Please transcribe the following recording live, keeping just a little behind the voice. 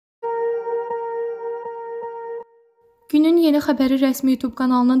Günün yeni xəbəri rəsmi YouTube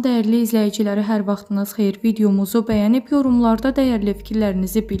kanalının dəyərli izləyiciləri, hər vaxtınız xeyir. Videomuzu bəyənib yorumlarda dəyərli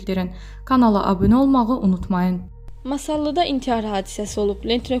fikirlərinizi bildirin. Kanala abunə olmağı unutmayın. Masallida intihar hadisəsi olub.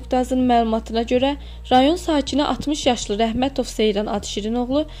 Lent.az-ın məlumatına görə rayon sakini 60 yaşlı Rəhmətov Seyran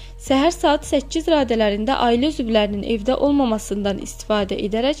Adşirinoğlu səhər saat 8 radələrində ailə üzvlərinin evdə olmamasından istifadə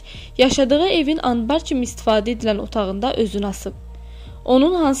edərək yaşadığı evin anbar kimi istifadə edilən otağında özünü asıb.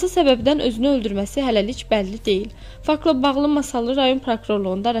 Onun hansı səbəbdən özünü öldürməsi hələlik bəlli deyil. Faktla bağlı Masallı rayon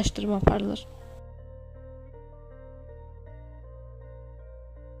prokurorluğunda araşdırma aparılır.